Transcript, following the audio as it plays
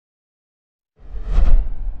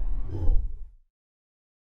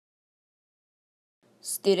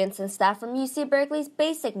Students and staff from UC Berkeley's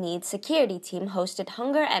Basic Needs Security Team hosted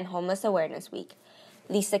Hunger and Homeless Awareness Week.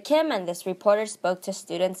 Lisa Kim and this reporter spoke to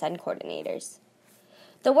students and coordinators.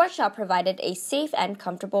 The workshop provided a safe and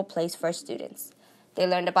comfortable place for students. They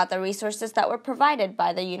learned about the resources that were provided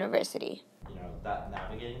by the university. That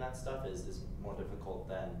navigating that stuff is more difficult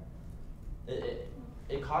than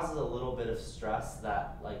it causes a little bit of stress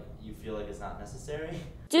that you feel like is not necessary.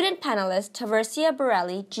 Student panelists Taversia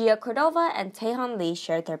Borelli, Gia Cordova, and Taehan Lee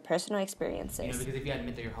shared their personal experiences. Because if you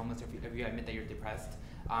admit that you're homeless or if you admit that you're depressed,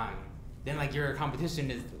 then your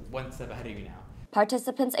competition is one step ahead of you now.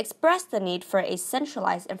 Participants expressed the need for a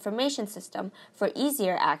centralized information system for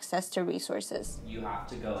easier access to resources. You have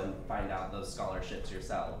to go and find out those scholarships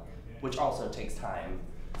yourself, which also takes time.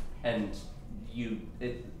 And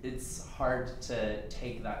it's hard to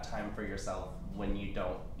take that time for yourself when you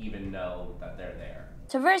don't even know that they're there.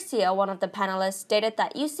 Taversia, one of the panelists, stated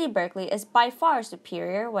that UC Berkeley is by far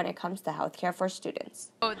superior when it comes to healthcare for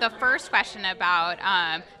students. So the first question about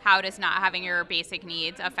how does not having your basic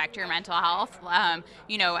needs affect your mental health,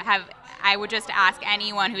 I would just ask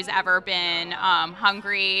anyone who's ever been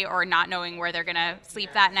hungry or not knowing where they're going to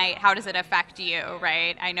sleep that night, how does it affect you,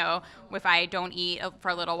 right? I know if I don't eat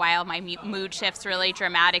for a little while, my mood shifts really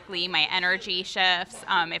dramatically, my energy shifts.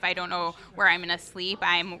 If I don't know where I'm going to sleep,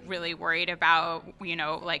 I'm really worried about,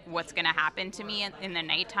 what's going to happen to me in the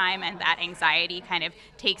nighttime, and that anxiety kind of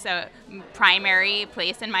takes a primary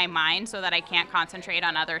place in my mind so that I can't concentrate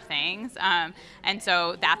on other things. And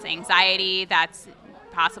so that's anxiety, that's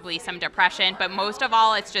possibly some depression, but most of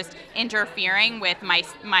all, it's just interfering with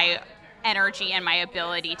my energy and my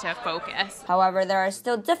ability to focus. However, there are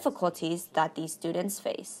still difficulties that these students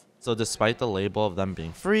face. So despite the label of them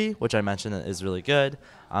being free, which I mentioned is really good,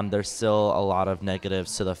 there's still a lot of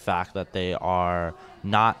negatives to the fact that they are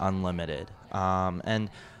not unlimited.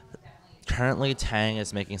 And currently Tang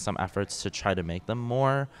is making some efforts to try to make them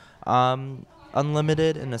more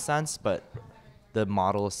unlimited in a sense, but the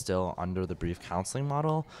model is still under the brief counseling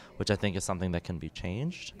model, which I think is something that can be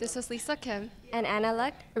changed. This was Lisa Kim and Anna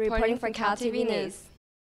Luc reporting for CalTV News.